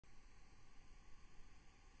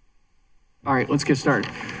All right, let's get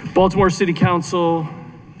started. Baltimore City Council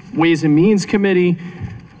Ways and Means Committee.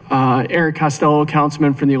 Eric Costello,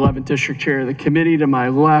 Councilman from the 11th District, Chair of the committee. To my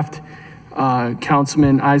left,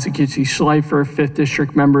 Councilman Isaac Itzi Schleifer, 5th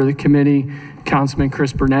District, member of the committee. Councilman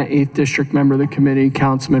Chris Burnett, 8th District, member of the committee.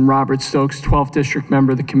 Councilman Robert Stokes, 12th District,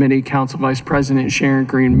 member of the committee. Council Vice President Sharon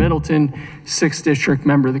Green Middleton, 6th District,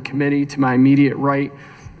 member of the committee. To my immediate right,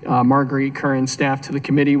 Marguerite Curran, staff to the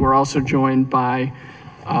committee. We're also joined by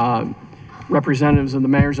representatives of the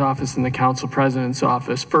Mayor's Office and the Council President's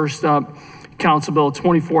Office. First up, Council Bill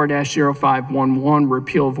 24-0511,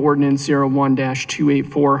 repeal of Ordinance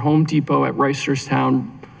 01-284, Home Depot at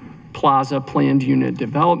Reisterstown Plaza Planned Unit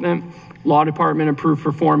Development. Law Department approved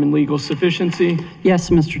for form and legal sufficiency. Yes,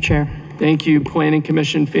 Mr. Chair. Thank you. Planning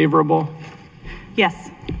Commission favorable.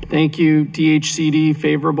 Yes. Thank you. DHCD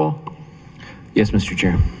favorable. Yes, Mr.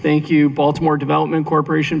 Chair. Thank you. Baltimore Development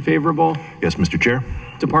Corporation favorable. Yes, Mr. Chair.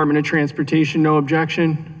 Department of Transportation, no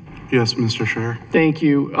objection. Yes, Mr. Chair. Thank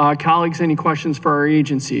you. Colleagues, any questions for our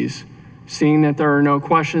agencies? Seeing that there are no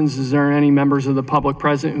questions, is there any members of the public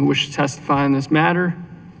present who wish to testify on this matter?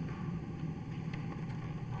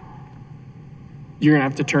 You're going to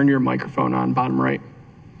have to turn your microphone on, bottom right.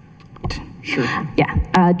 Sure.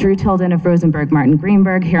 Yeah. Drew Tilden of Rosenberg Martin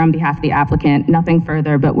Greenberg, here on behalf of the applicant. Nothing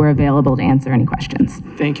further, but we're available to answer any questions.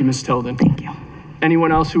 Thank you, Ms. Tilden. Thank you.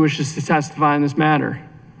 Anyone else who wishes to testify on this matter?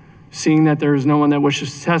 Seeing that there is no one that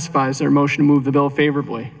wishes to testify, is there a motion to move the bill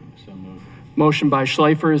favorably? So moved. Motion by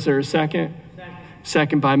Schleifer. Is there a second?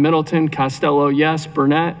 Second by Middleton. Costello, yes.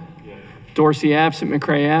 Burnett? Yes. Dorsey absent.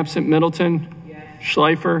 McCray absent. Middleton? Yes.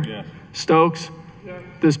 Schleifer? Yes. Stokes? Yes.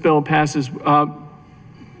 This bill passes.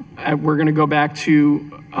 We're going to go back to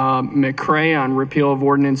McCray on repeal of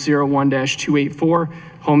Ordinance 01-284,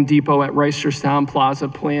 Home Depot at Reisterstown Plaza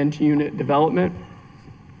Planned Unit Development.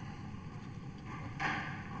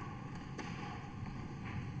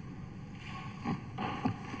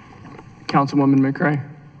 Councilwoman McCray.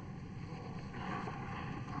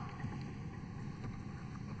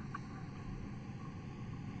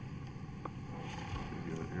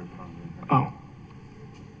 Oh.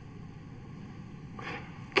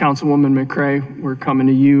 Councilwoman McCray, we're coming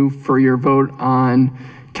to you for your vote on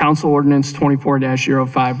Council Ordinance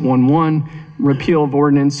 24-0511, repeal of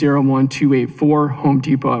Ordinance 01284, Home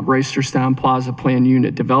Depot at Reisterstown Plaza Planned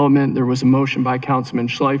Unit Development. There was a motion by Councilman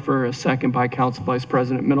Schleifer, a second by Council Vice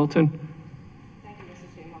President Middleton.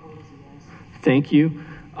 Thank you.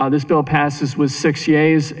 This bill passes with 6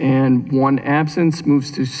 yeas and 1 absence,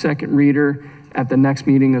 moves to second reader at the next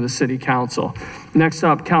meeting of the City Council. Next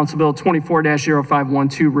up, Council Bill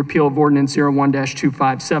 24-0512, repeal of Ordinance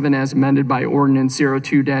 01-257 as amended by Ordinance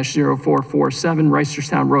 02-0447,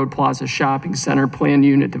 Reisterstown Road Plaza Shopping Center Planned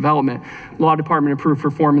Unit Development. Law Department approved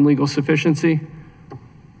for form and legal sufficiency.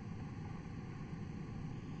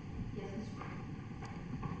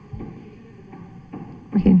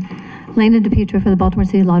 Okay. Lana DePietro for the Baltimore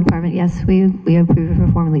City Law Department. Yes, we approve it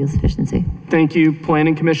for form and legal sufficiency. Thank you.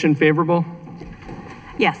 Planning Commission favorable.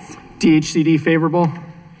 Yes. DHCD favorable.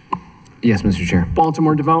 Yes, Mr. Chair.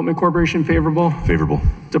 Baltimore Development Corporation favorable. Favorable.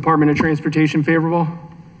 Department of Transportation favorable.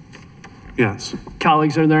 Yes.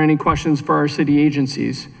 Colleagues, are there any questions for our city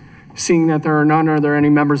agencies? Seeing that there are none, are there any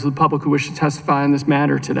members of the public who wish to testify on this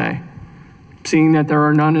matter today? Seeing that there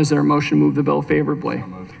are none, is there a motion to move the bill favorably?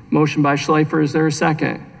 Motion by Schleifer. Is there a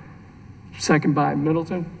second? Second by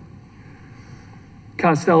Middleton.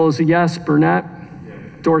 Costello is a yes. Burnett? Yes.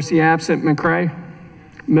 Dorsey absent. McCray?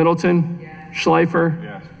 Middleton? Yes. Schleifer?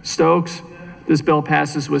 Yes. Stokes? Yes. This bill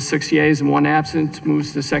passes with 6 yeas and 1 absent,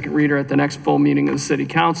 moves to second reader at the next full meeting of the City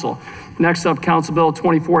Council. Next up, Council Bill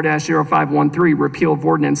 24-0513, repeal of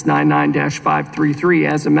Ordinance 99-533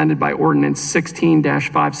 as amended by Ordinance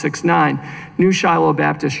 16-569, New Shiloh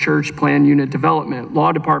Baptist Church Planned Unit Development.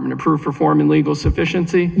 Law Department approved for form and legal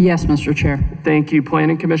sufficiency. Yes, Mr. Chair. Thank you.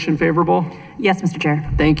 Planning Commission favorable. Yes, Mr. Chair.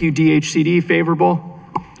 Thank you. DHCD favorable.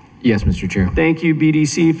 Yes, Mr. Chair. Thank you.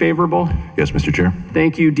 BDC favorable. Yes, Mr. Chair.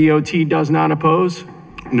 Thank you. DOT does not oppose.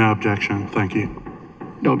 No objection. Thank you.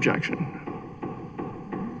 No objection.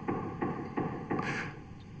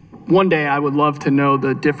 One day I would love to know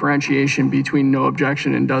the differentiation between no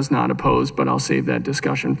objection and does not oppose, but I'll save that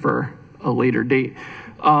discussion for a later date.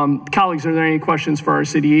 Colleagues, are there any questions for our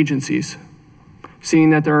city agencies?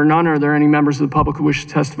 Seeing that there are none, are there any members of the public who wish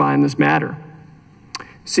to testify on this matter?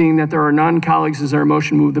 Seeing that there are none, colleagues, is there a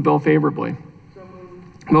motion to move the bill favorably? So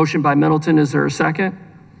moved. Motion by Middleton. Is there a second?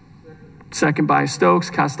 Second by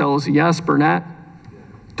Stokes. Costello is a yes. Burnett?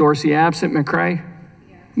 Yes. Dorsey absent. McCray?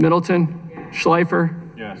 Yes. Middleton? Yes. Schleifer?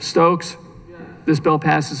 Yes. Stokes? Yes. This bill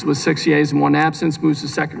passes with 6 yeas and 1 absence, moves to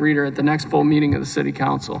second reader at the next full meeting of the City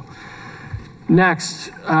Council.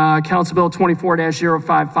 Next, Council Bill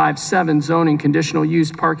 24-0557, zoning conditional use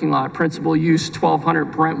parking lot, principal use 1200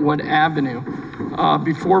 Brentwood Avenue.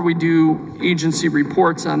 Before we do agency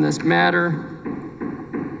reports on this matter,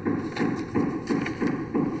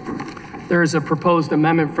 there is a proposed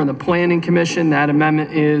amendment from the Planning Commission. That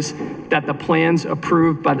amendment is that the plans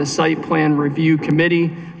approved by the Site Plan Review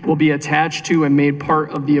Committee will be attached to and made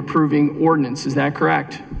part of the approving ordinance. Is that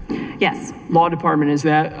correct? Yes. Law Department, is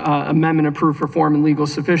that amendment approved for form and legal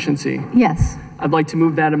sufficiency? Yes. I'd like to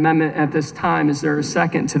move that amendment at this time. Is there a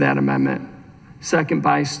second to that amendment? Second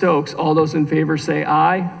by Stokes. All those in favor say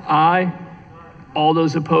aye. Aye. All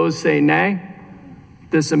those opposed say nay.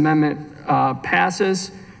 This amendment passes.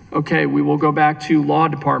 Okay, we will go back to Law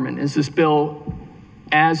Department. Is this bill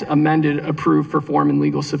as amended approved for form and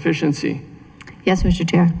legal sufficiency? Yes, Mr.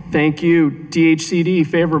 Chair. Thank you. DHCD,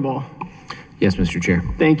 favorable. Yes, Mr. Chair.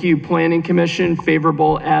 Thank you. Planning Commission,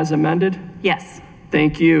 favorable as amended. Yes.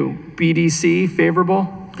 Thank you. BDC, favorable.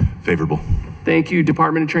 Favorable. Thank you.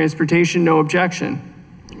 Department of Transportation, no objection.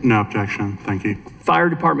 No objection. Thank you. Fire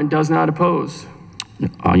Department does not oppose.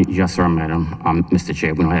 Yes, sir, Madam. Mr.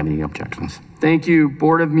 Chair, we don't have any objections. Thank you.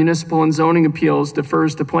 Board of Municipal and Zoning Appeals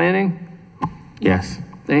defers to planning. Yes.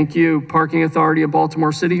 Thank you. Parking Authority of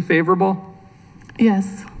Baltimore City, favorable.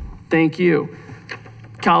 Yes. Thank you.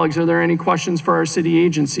 Colleagues, are there any questions for our city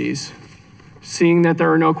agencies? Seeing that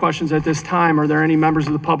there are no questions at this time, are there any members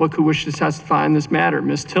of the public who wish to testify on this matter?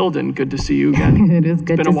 Ms. Tilden, good to see you again. It is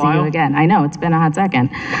good It's to been a see you while. again. I know, it's been a hot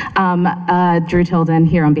second. Drew Tilden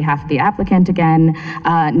here on behalf of the applicant again.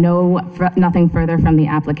 Nothing further from the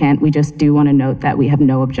applicant. We just do want to note that we have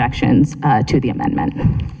no objections to the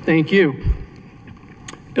amendment. Thank you.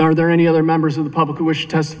 Are there any other members of the public who wish to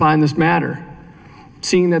testify on this matter?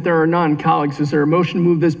 Seeing that there are none, colleagues, is there a motion to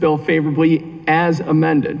move this bill favorably as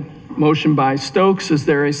amended? Motion by Stokes. Is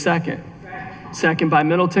there a second? Second by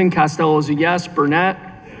Middleton. Costello is a yes. Burnett?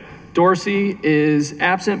 Dorsey is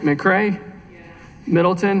absent. McCray?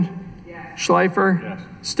 Middleton? Schleifer?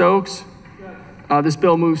 Stokes? This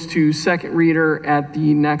bill moves to second reader at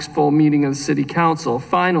the next full meeting of the City Council.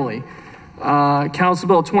 Finally, Council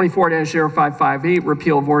Bill 24-0558,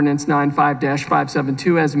 repeal of Ordinance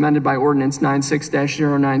 95-572 as amended by Ordinance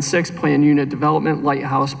 96-096, Plan Unit Development,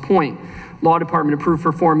 Lighthouse Point. Law Department approved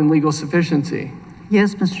for form and legal sufficiency.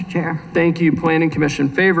 Yes, Mr. Chair. Thank you. Planning Commission,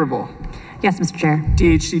 favorable. Yes, Mr. Chair.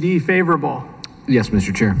 DHCD, favorable. Yes,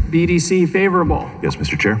 Mr. Chair. BDC, favorable. Yes,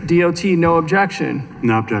 Mr. Chair. DOT, no objection.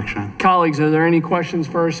 No objection. Colleagues, are there any questions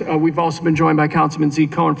for us? We've also been joined by Councilman Z.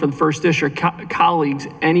 Cohen for the First District. Colleagues,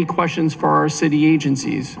 any questions for our city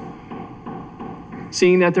agencies?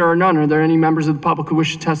 Seeing that there are none, are there any members of the public who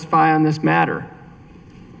wish to testify on this matter?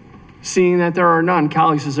 Seeing that there are none,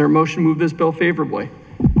 colleagues, is there a motion to move this bill favorably?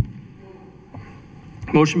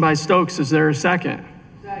 Motion by Stokes. Is there a second?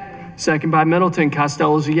 Second by Middleton.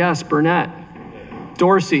 Costello is a yes. Burnett?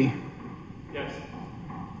 Dorsey? Yes.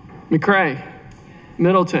 McCray?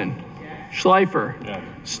 Middleton? Schleifer?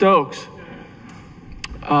 Stokes?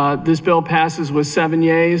 This bill passes with 7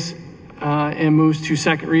 yeas and moves to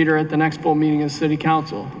second reader at the next full meeting of City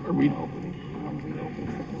Council. Are we opening?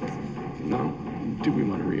 No. Do we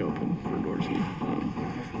want to reopen for Dorsey?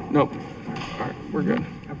 Nope. All right, we're good.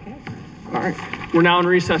 Okay. All right. We're now in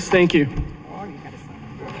recess. Thank you.